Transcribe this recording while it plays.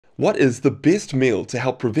What is the best meal to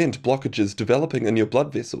help prevent blockages developing in your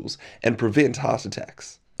blood vessels and prevent heart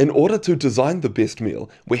attacks? In order to design the best meal,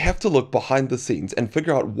 we have to look behind the scenes and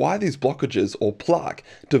figure out why these blockages or plaque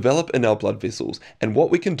develop in our blood vessels and what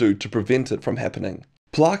we can do to prevent it from happening.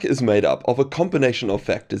 Plaque is made up of a combination of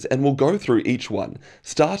factors, and we'll go through each one,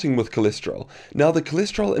 starting with cholesterol. Now, the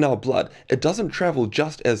cholesterol in our blood, it doesn't travel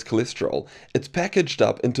just as cholesterol. It's packaged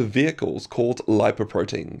up into vehicles called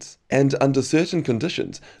lipoproteins. And under certain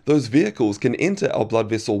conditions, those vehicles can enter our blood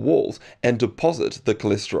vessel walls and deposit the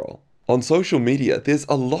cholesterol. On social media, there's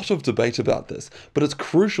a lot of debate about this, but it's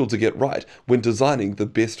crucial to get right when designing the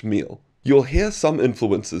best meal. You'll hear some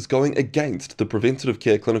influencers going against the preventative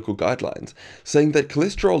care clinical guidelines, saying that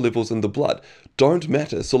cholesterol levels in the blood don't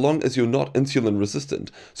matter so long as you're not insulin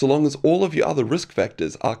resistant, so long as all of your other risk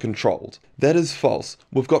factors are controlled. That is false.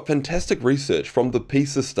 We've got fantastic research from the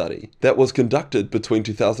PISA study that was conducted between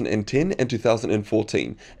 2010 and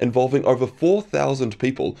 2014, involving over 4,000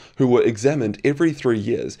 people who were examined every 3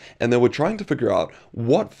 years, and they were trying to figure out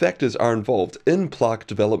what factors are involved in plaque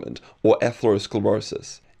development or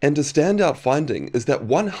atherosclerosis. And a standout finding is that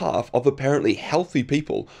 1/2 of apparently healthy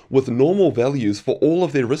people with normal values for all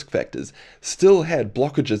of their risk factors still had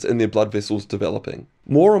blockages in their blood vessels developing.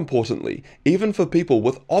 More importantly, even for people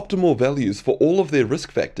with optimal values for all of their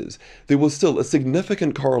risk factors, there was still a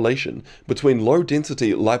significant correlation between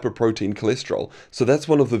low-density lipoprotein cholesterol, so that's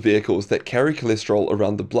one of the vehicles that carry cholesterol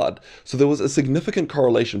around the blood, so there was a significant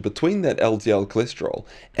correlation between that LDL cholesterol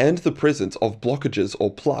and the presence of blockages or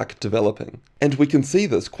plaque developing. And we can see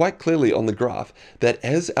this quite clearly on the graph, that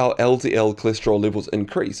as our LDL cholesterol levels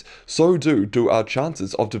increase, so do our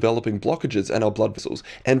chances of developing blockages in our blood vessels.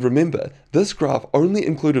 And remember, this graph only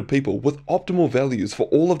included people with optimal values for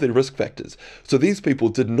all of their risk factors. So these people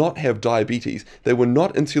did not have diabetes, they were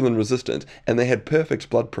not insulin resistant, and they had perfect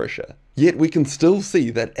blood pressure. Yet we can still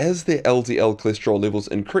see that as their LDL cholesterol levels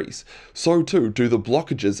increase, so too do the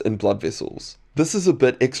blockages in blood vessels. This is a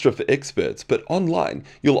bit extra for experts, but online,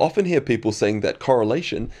 you'll often hear people saying that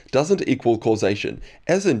correlation doesn't equal causation,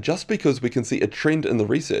 as in just because we can see a trend in the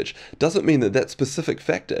research doesn't mean that that specific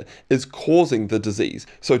factor is causing the disease.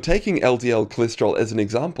 So taking LDL cholesterol as an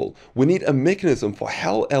example, we need a mechanism for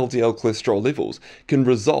how LDL cholesterol levels can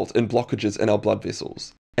result in blockages in our blood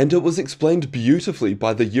vessels. And it was explained beautifully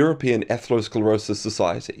by the European Atherosclerosis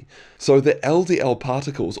Society. So the LDL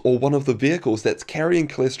particles, or one of the vehicles that's carrying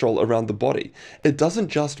cholesterol around the body, it doesn't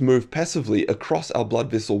just move passively across our blood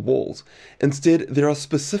vessel walls. Instead, there are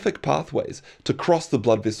specific pathways to cross the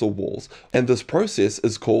blood vessel walls, and this process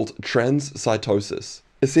is called transcytosis.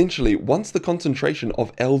 Essentially, once the concentration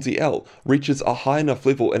of LDL reaches a high enough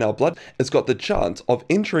level in our blood, it's got the chance of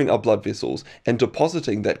entering our blood vessels and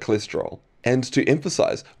depositing that cholesterol. And to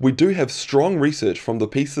emphasize, we do have strong research from the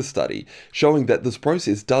PISA study showing that this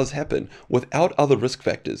process does happen without other risk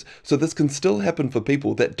factors, so this can still happen for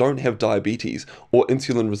people that don't have diabetes or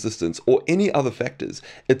insulin resistance or any other factors.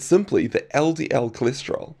 It's simply the LDL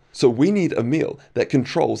cholesterol. So we need a meal that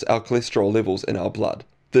controls our cholesterol levels in our blood.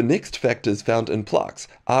 The next factors found in plaques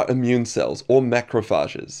are immune cells or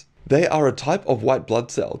macrophages. They are a type of white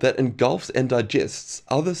blood cell that engulfs and digests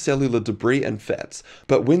other cellular debris and fats,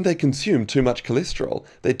 but when they consume too much cholesterol,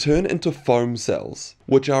 they turn into foam cells,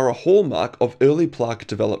 which are a hallmark of early plaque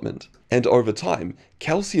development. And over time,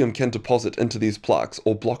 calcium can deposit into these plaques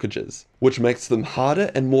or blockages, which makes them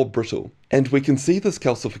harder and more brittle. And we can see this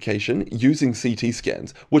calcification using CT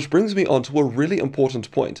scans, which brings me on to a really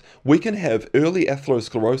important point. We can have early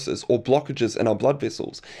atherosclerosis or blockages in our blood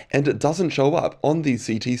vessels, and it doesn't show up on these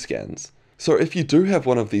CT scans. So if you do have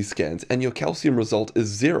one of these scans and your calcium result is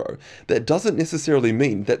 0, that doesn't necessarily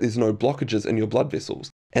mean that there's no blockages in your blood vessels.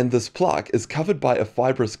 And this plaque is covered by a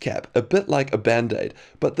fibrous cap, a bit like a band-aid,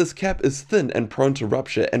 but this cap is thin and prone to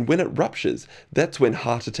rupture, and when it ruptures, that's when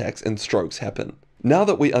heart attacks and strokes happen. Now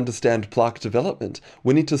that we understand plaque development,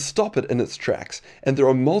 we need to stop it in its tracks, and there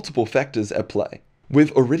are multiple factors at play.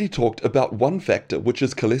 We've already talked about one factor, which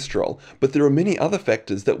is cholesterol, but there are many other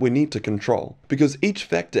factors that we need to control, because each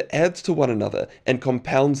factor adds to one another and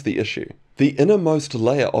compounds the issue. The innermost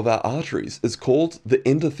layer of our arteries is called the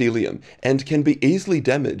endothelium and can be easily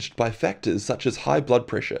damaged by factors such as high blood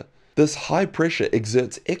pressure. This high pressure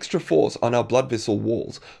exerts extra force on our blood vessel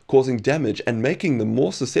walls, causing damage and making them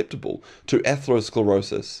more susceptible to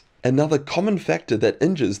atherosclerosis. Another common factor that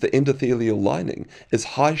injures the endothelial lining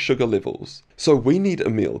is high sugar levels. So we need a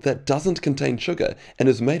meal that doesn't contain sugar and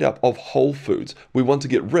is made up of whole foods. We want to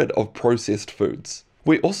get rid of processed foods.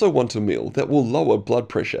 We also want a meal that will lower blood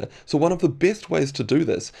pressure, so one of the best ways to do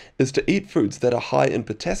this is to eat foods that are high in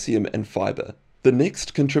potassium and fiber. The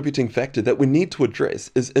next contributing factor that we need to address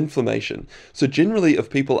is inflammation. So generally, if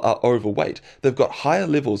people are overweight, they've got higher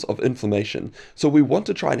levels of inflammation. So we want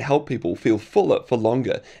to try and help people feel fuller for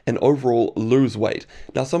longer and overall lose weight.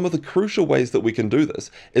 Now, some of the crucial ways that we can do this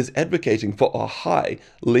is advocating for a high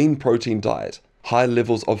lean protein diet. High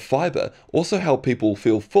levels of fiber also help people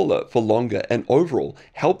feel fuller for longer and overall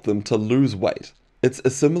help them to lose weight. It's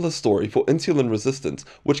a similar story for insulin resistance,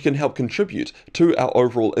 which can help contribute to our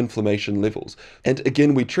overall inflammation levels. And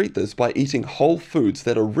again, we treat this by eating whole foods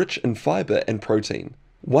that are rich in fiber and protein.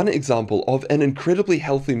 One example of an incredibly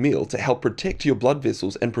healthy meal to help protect your blood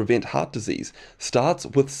vessels and prevent heart disease starts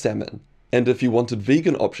with salmon. And if you wanted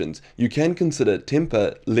vegan options, you can consider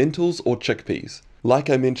tempeh, lentils, or chickpeas.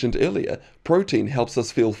 Like I mentioned earlier, protein helps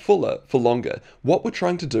us feel fuller for longer. What we're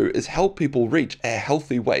trying to do is help people reach a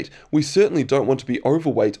healthy weight. We certainly don't want to be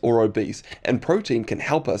overweight or obese, and protein can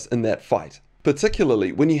help us in that fight.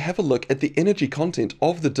 Particularly when you have a look at the energy content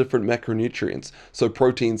of the different macronutrients, so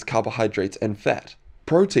proteins, carbohydrates, and fat.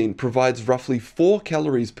 Protein provides roughly 4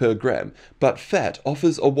 calories per gram, but fat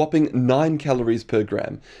offers a whopping 9 calories per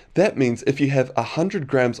gram. That means if you have 100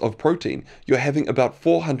 grams of protein, you're having about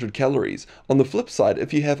 400 calories. On the flip side,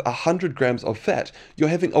 if you have 100 grams of fat, you're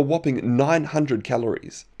having a whopping 900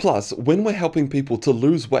 calories. Plus, when we're helping people to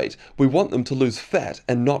lose weight, we want them to lose fat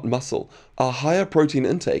and not muscle. A higher protein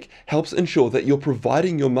intake helps ensure that you're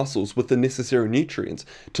providing your muscles with the necessary nutrients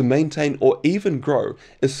to maintain or even grow,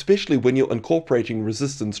 especially when you're incorporating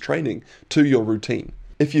resistance training to your routine.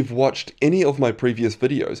 If you've watched any of my previous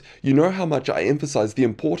videos, you know how much I emphasize the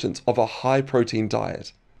importance of a high protein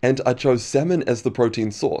diet. And I chose salmon as the protein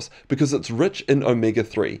source because it's rich in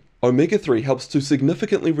omega-3. Omega-3 helps to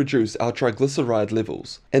significantly reduce our triglyceride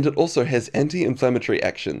levels, and it also has anti-inflammatory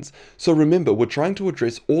actions. So remember, we're trying to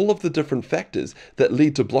address all of the different factors that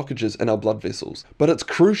lead to blockages in our blood vessels. But it's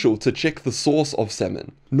crucial to check the source of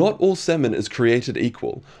salmon. Not all salmon is created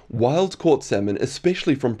equal. Wild-caught salmon,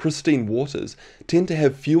 especially from pristine waters, tend to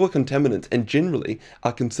have fewer contaminants and generally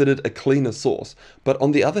are considered a cleaner source. But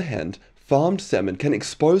on the other hand, farmed salmon can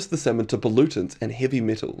expose the salmon to pollutants and heavy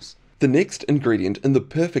metals. The next ingredient in the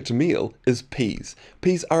perfect meal is peas.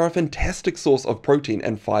 Peas are a fantastic source of protein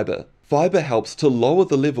and fiber. Fiber helps to lower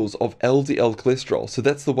the levels of LDL cholesterol, so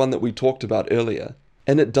that's the one that we talked about earlier.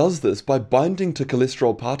 And it does this by binding to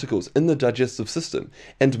cholesterol particles in the digestive system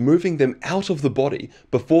and moving them out of the body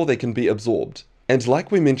before they can be absorbed. And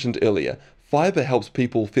like we mentioned earlier, fiber helps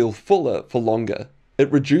people feel fuller for longer.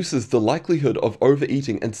 It reduces the likelihood of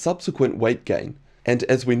overeating and subsequent weight gain. And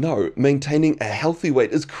as we know, maintaining a healthy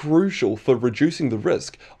weight is crucial for reducing the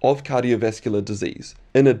risk of cardiovascular disease.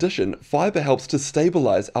 In addition, fiber helps to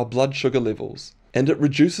stabilize our blood sugar levels, and it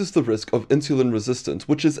reduces the risk of insulin resistance,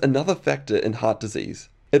 which is another factor in heart disease.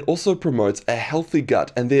 It also promotes a healthy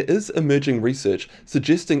gut, and there is emerging research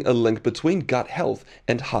suggesting a link between gut health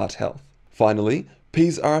and heart health. Finally,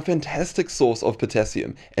 peas are a fantastic source of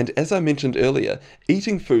potassium, and as I mentioned earlier,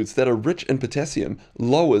 eating foods that are rich in potassium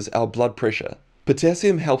lowers our blood pressure.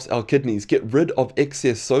 Potassium helps our kidneys get rid of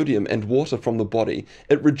excess sodium and water from the body.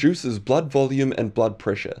 It reduces blood volume and blood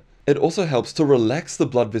pressure. It also helps to relax the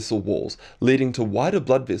blood vessel walls, leading to wider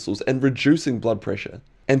blood vessels and reducing blood pressure.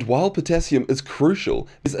 And while potassium is crucial,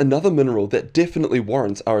 there's another mineral that definitely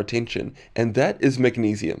warrants our attention, and that is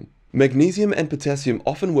magnesium. Magnesium and potassium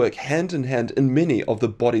often work hand in hand in many of the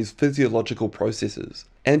body's physiological processes,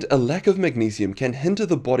 and a lack of magnesium can hinder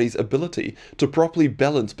the body's ability to properly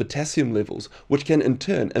balance potassium levels, which can in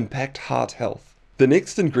turn impact heart health. The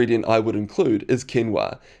next ingredient I would include is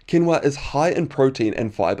quinoa. Quinoa is high in protein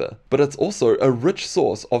and fiber, but it's also a rich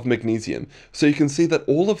source of magnesium, so you can see that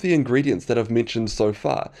all of the ingredients that I've mentioned so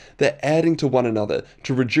far, they're adding to one another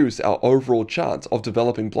to reduce our overall chance of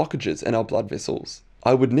developing blockages in our blood vessels.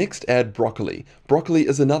 I would next add broccoli. Broccoli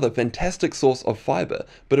is another fantastic source of fiber,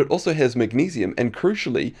 but it also has magnesium and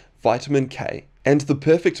crucially, vitamin K. And the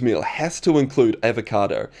perfect meal has to include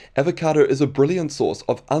avocado. Avocado is a brilliant source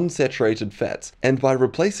of unsaturated fats, and by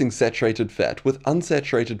replacing saturated fat with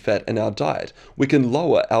unsaturated fat in our diet, we can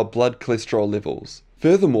lower our blood cholesterol levels.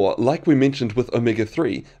 Furthermore, like we mentioned with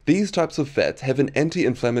omega-3, these types of fats have an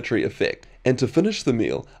anti-inflammatory effect. And to finish the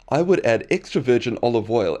meal, I would add extra virgin olive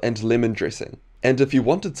oil and lemon dressing. And if you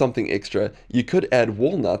wanted something extra, you could add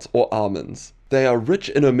walnuts or almonds. They are rich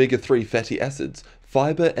in omega-3 fatty acids,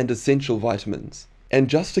 fiber, and essential vitamins. And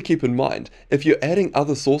just to keep in mind, if you're adding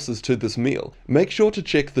other sources to this meal, make sure to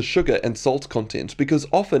check the sugar and salt content because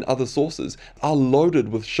often other sources are loaded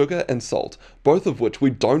with sugar and salt, both of which we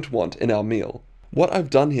don't want in our meal. What I've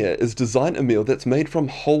done here is design a meal that's made from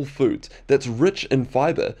whole foods, that's rich in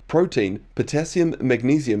fiber, protein, potassium,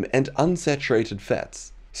 magnesium, and unsaturated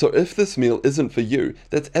fats. So if this meal isn't for you,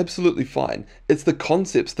 that's absolutely fine. It's the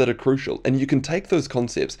concepts that are crucial, and you can take those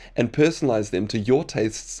concepts and personalize them to your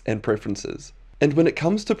tastes and preferences. And when it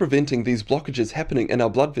comes to preventing these blockages happening in our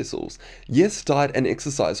blood vessels, yes, diet and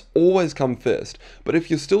exercise always come first, but if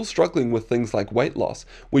you're still struggling with things like weight loss,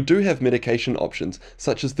 we do have medication options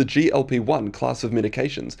such as the GLP-1 class of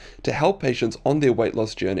medications to help patients on their weight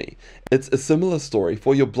loss journey. It's a similar story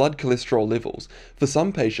for your blood cholesterol levels. For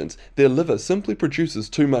some patients, their liver simply produces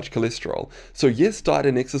too much cholesterol, so yes, diet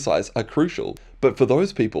and exercise are crucial, but for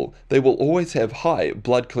those people, they will always have high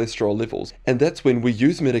blood cholesterol levels, and that's when we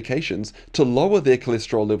use medications to lower their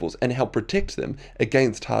cholesterol levels and help protect them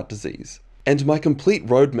against heart disease. And my complete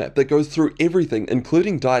roadmap that goes through everything,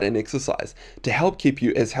 including diet and exercise, to help keep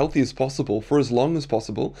you as healthy as possible for as long as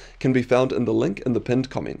possible, can be found in the link in the pinned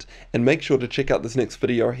comment. And make sure to check out this next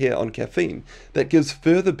video here on caffeine that gives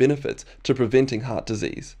further benefits to preventing heart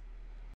disease.